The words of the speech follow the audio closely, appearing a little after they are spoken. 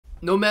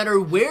No matter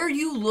where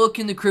you look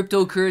in the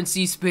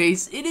cryptocurrency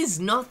space, it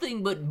is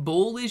nothing but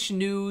bullish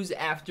news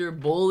after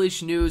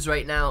bullish news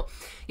right now.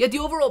 Yet the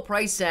overall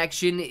price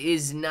action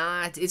is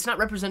not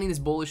representing this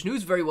bullish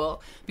news very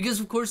well because,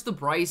 of course, the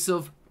price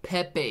of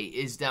Pepe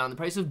is down. The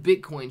price of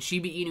Bitcoin,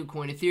 Shiba Inu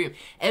coin, Ethereum,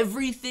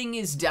 everything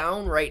is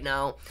down right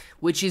now,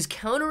 which is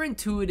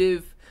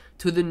counterintuitive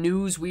to the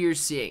news we are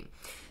seeing.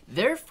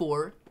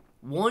 Therefore,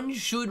 one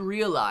should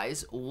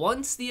realize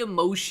once the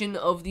emotion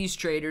of these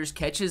traders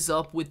catches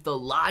up with the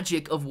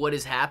logic of what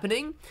is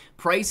happening,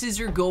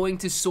 prices are going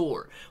to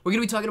soar. We're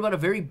going to be talking about a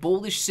very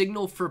bullish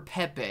signal for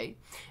Pepe.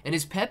 And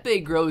as Pepe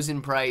grows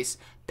in price,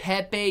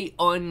 Pepe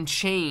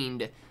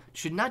Unchained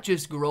should not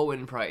just grow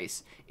in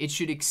price, it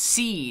should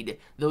exceed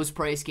those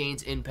price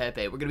gains in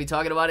Pepe. We're going to be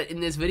talking about it in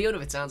this video, and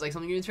if it sounds like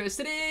something you're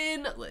interested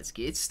in, let's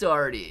get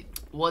started.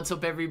 What's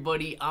up,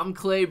 everybody? I'm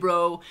Clay,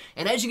 bro,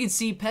 and as you can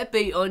see,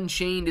 Pepe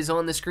Unchained is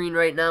on the screen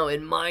right now,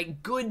 and my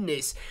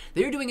goodness,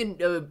 they're doing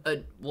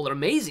an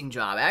amazing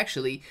job,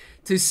 actually,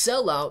 to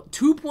sell out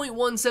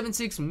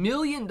 $2.176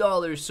 million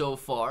so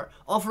far,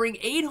 offering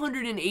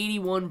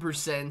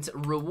 881%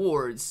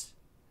 rewards.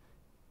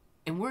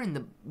 And we're in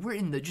the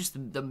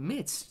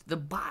midst, the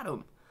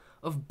bottom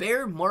of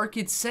bear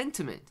market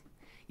sentiment.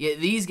 Yet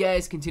these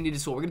guys continue to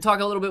soar. We're going to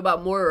talk a little bit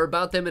more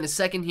about them in a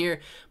second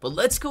here, but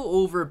let's go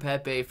over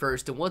Pepe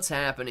first and what's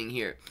happening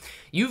here.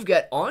 You've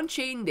got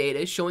on-chain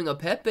data showing a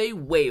Pepe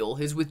whale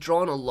has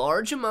withdrawn a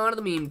large amount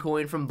of the meme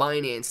coin from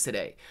Binance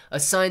today,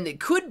 a sign that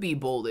could be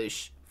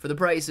bullish for the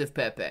price of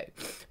Pepe.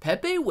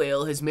 Pepe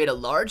whale has made a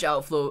large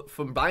outflow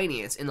from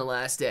Binance in the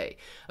last day.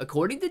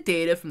 According to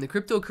data from the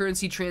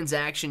cryptocurrency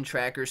transaction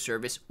tracker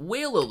service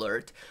Whale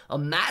Alert, a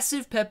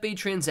massive Pepe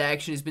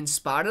transaction has been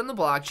spotted on the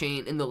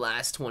blockchain in the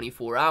last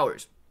 24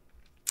 hours.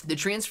 The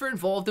transfer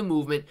involved a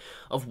movement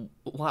of,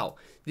 wow,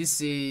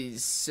 this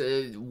is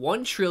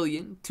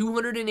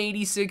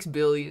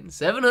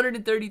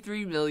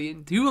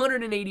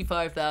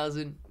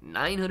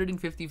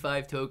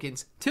 1,286,733,285,955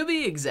 tokens, to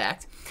be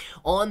exact,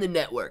 on the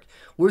network,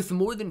 worth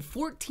more than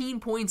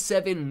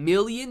 $14.7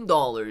 million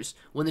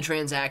when the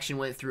transaction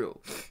went through.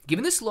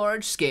 Given this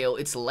large scale,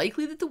 it's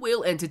likely that the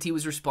whale entity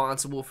was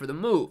responsible for the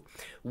move.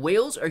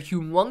 Whales are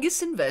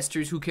humongous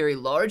investors who carry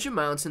large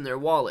amounts in their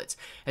wallets.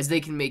 As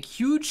they can make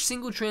huge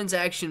single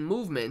transaction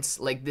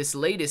movements like this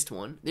latest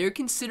one, they're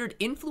considered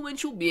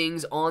influential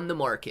beings on the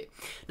market.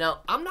 Now,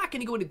 I'm not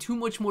going to go into too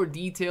much more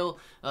detail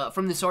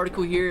from this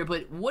article here,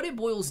 but what it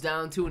boils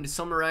down to, and to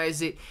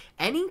summarize it,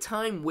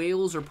 anytime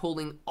whales are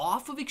pulling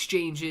off of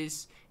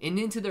exchanges and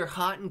into their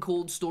hot and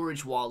cold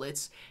storage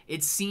wallets,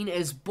 it's seen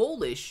as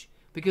bullish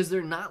because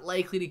they're not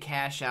likely to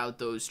cash out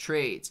those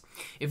trades.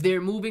 If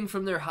they're moving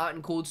from their hot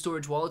and cold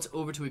storage wallets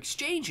over to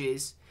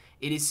exchanges,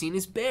 it is seen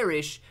as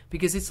bearish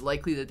because it's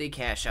likely that they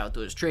cash out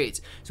those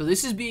trades. So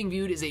this is being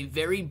viewed as a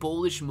very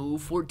bullish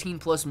move,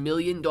 $14+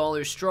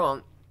 million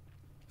strong,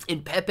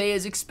 and Pepe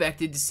is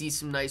expected to see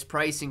some nice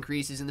price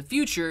increases in the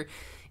future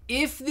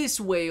if this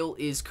whale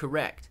is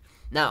correct.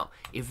 Now,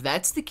 if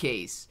that's the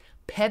case,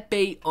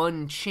 Pepe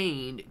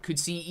Unchained could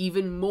see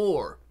even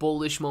more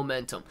bullish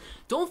momentum.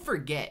 Don't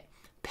forget,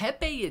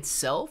 Pepe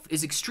itself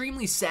is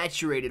extremely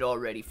saturated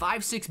already,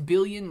 $5-6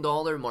 billion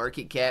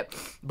market cap,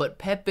 but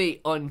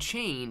Pepe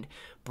Unchained,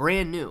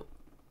 brand new,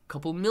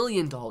 couple $1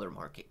 million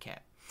market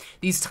cap.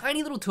 These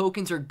tiny little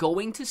tokens are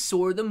going to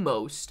soar the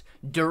most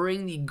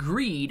during the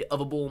greed of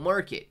a bull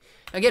market.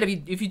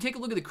 Again, if you take a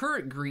look at the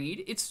current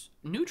greed, it's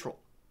neutral.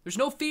 There's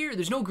no fear,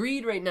 there's no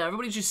greed right now.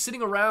 Everybody's just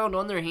sitting around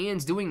on their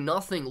hands doing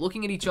nothing,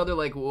 looking at each other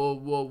like, whoa,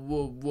 whoa,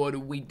 whoa, what do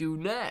we do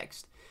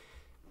next?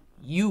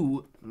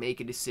 You make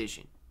a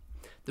decision.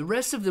 The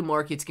rest of the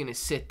market's going to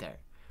sit there,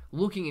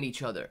 looking at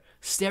each other,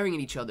 staring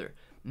at each other,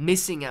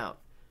 missing out.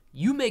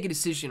 You make a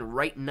decision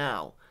right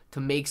now to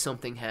make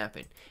something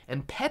happen.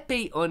 And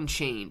Pepe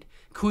Unchained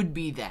could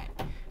be that.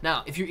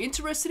 Now, if you're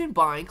interested in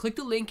buying, click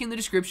the link in the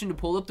description to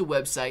pull up the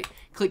website,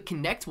 click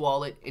Connect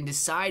Wallet, and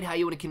decide how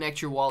you want to connect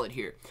your wallet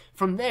here.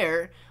 From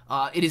there,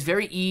 it is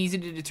very easy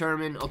to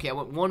determine, okay, I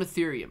want 1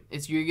 Ethereum.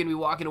 You're going to be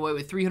walking away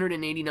with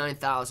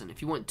 389,000.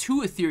 If you want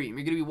 2 Ethereum,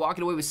 you're going to be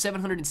walking away with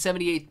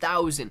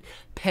 778,000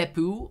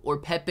 Pepe or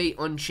Pepe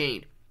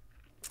Unchained.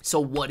 So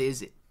what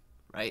is it?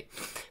 Right?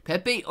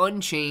 Pepe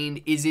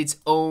Unchained is its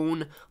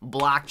own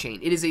blockchain.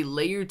 It is a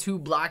layer 2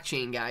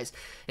 blockchain, guys,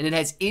 and it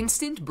has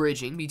instant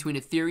bridging between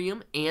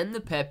Ethereum and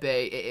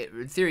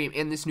Ethereum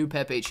and this new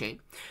Pepe chain.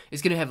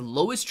 It's going to have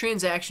lowest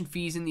transaction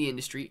fees in the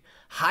industry,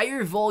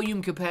 higher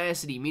volume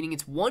capacity, meaning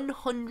it's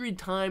 100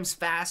 times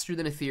faster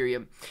than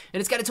Ethereum, and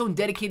it's got its own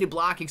dedicated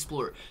block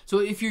explorer. So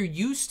if you're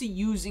used to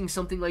using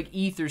something like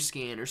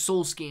Etherscan or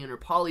SolScan or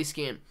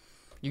Polyscan,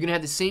 you're going to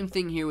have the same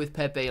thing here with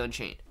Pepe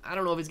Unchained. I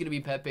don't know if it's going to be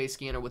Pepe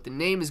Scan or what the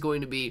name is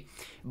going to be,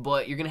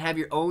 but you're going to have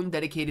your own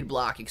dedicated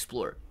block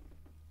explorer.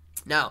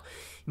 Now,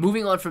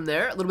 moving on from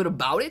there, a little bit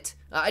about it.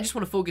 I just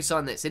want to focus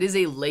on this. It is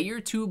a layer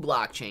 2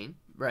 blockchain,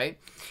 right?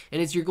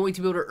 And you're going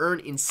to be able to earn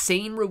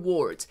insane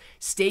rewards.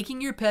 Staking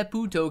your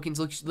Pepe tokens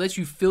lets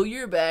you fill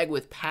your bag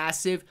with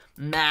passive,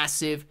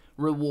 massive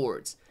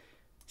rewards.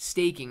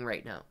 Staking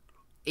right now,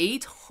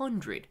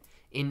 800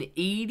 in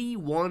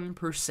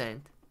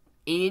 81%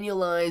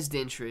 annualized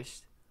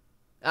interest.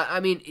 I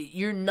mean,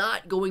 you're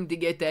not going to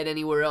get that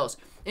anywhere else.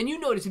 And you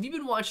notice, if you've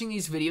been watching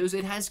these videos,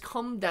 it has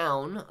come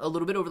down a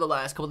little bit over the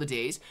last couple of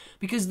days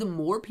because the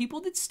more people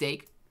that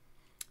stake,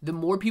 the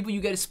more people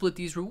you got to split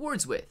these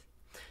rewards with.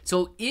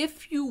 So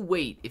if you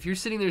wait, if you're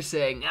sitting there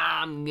saying,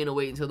 I'm going to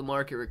wait until the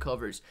market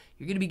recovers,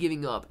 you're going to be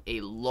giving up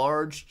a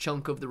large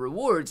chunk of the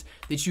rewards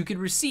that you could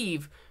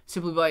receive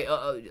simply by,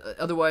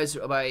 otherwise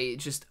by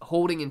just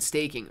holding and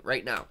staking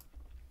right now.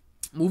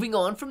 Moving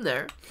on from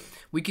there,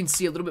 we can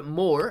see a little bit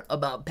more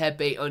about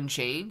Pepe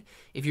Unchained.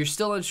 If you're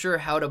still unsure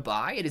how to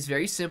buy, it is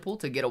very simple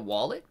to get a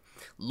wallet,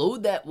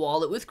 load that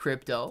wallet with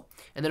crypto,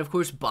 and then of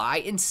course buy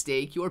and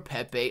stake your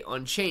Pepe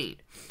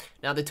Unchained.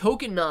 Now the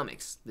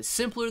tokenomics, the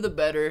simpler the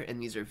better,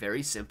 and these are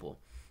very simple.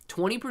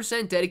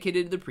 20%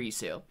 dedicated to the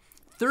presale,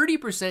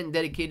 30%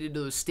 dedicated to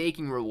those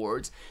staking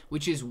rewards,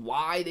 which is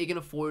why they can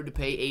afford to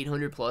pay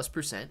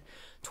 800+%.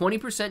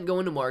 20%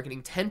 going to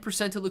marketing,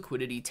 10% to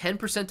liquidity,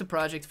 10% to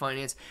project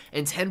finance,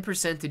 and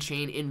 10% to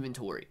chain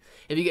inventory.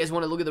 If you guys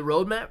want to look at the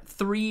roadmap,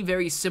 3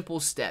 very simple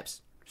steps.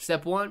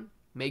 Step 1,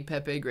 make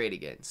Pepe great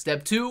again.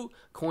 Step 2,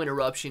 coin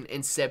eruption.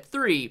 And step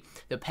 3,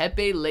 the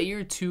Pepe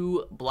Layer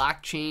 2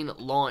 blockchain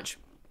launch.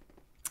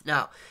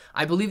 Now,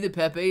 I believe that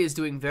Pepe is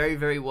doing very,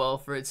 very well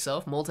for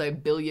itself.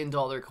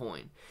 Multi-billion-dollar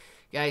coin.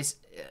 Guys,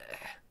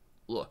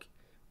 look.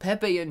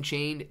 Pepe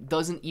Unchained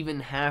doesn't even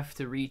have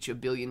to reach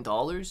 $1 billion,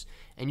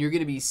 and you're going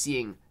to be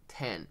seeing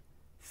 10,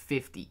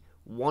 50,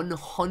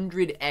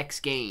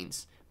 100x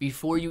gains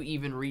before you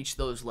even reach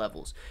those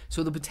levels.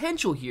 So the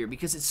potential here,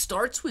 because it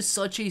starts with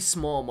such a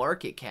small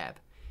market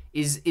cap,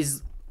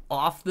 is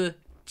off the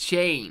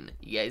chain.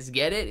 You guys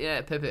get it?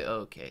 Yeah, Pepe.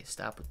 Okay,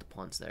 stop with the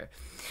puns there.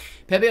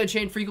 Pepe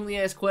Unchained frequently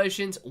asked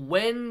questions.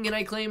 When can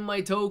I claim my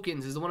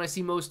tokens? Is the one I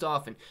see most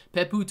often.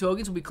 Pepe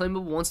tokens will be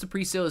claimable once the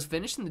pre-sale is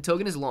finished and the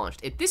token is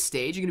launched. At this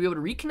stage, you're going to be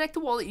able to reconnect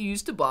the wallet you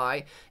used to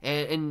buy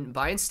and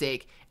buy and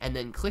stake, and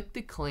then click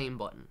the claim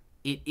button.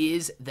 It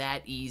is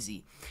that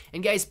easy.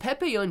 And guys,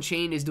 Pepe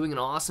Unchained is doing an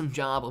awesome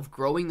job of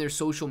growing their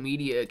social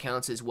media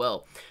accounts as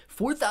well.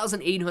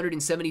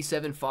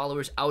 4,877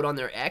 followers out on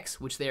their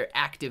X, which they are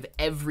active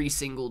every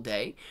single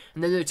day.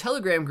 And then their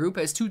Telegram group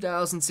has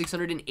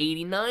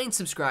 2,689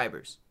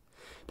 subscribers.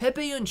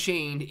 Pepe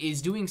Unchained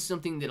is doing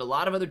something that a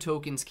lot of other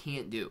tokens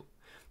can't do.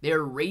 They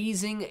are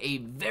raising a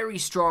very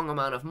strong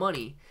amount of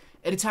money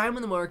at a time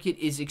when the market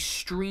is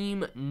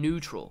extreme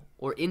neutral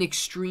or in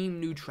extreme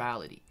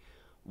neutrality.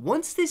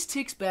 Once this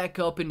ticks back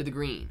up into the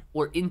green,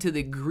 or into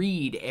the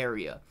greed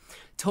area,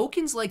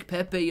 tokens like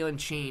Pepe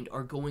Unchained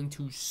are going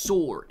to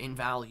soar in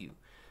value.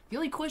 The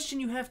only question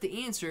you have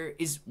to answer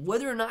is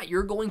whether or not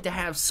you're going to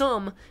have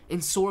some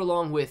and soar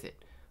along with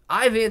it.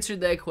 I've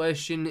answered that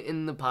question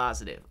in the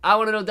positive. I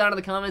want to know down in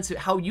the comments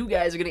how you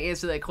guys are going to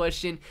answer that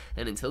question.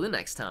 And until the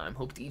next time,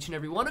 hope to each and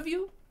every one of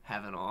you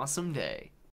have an awesome day.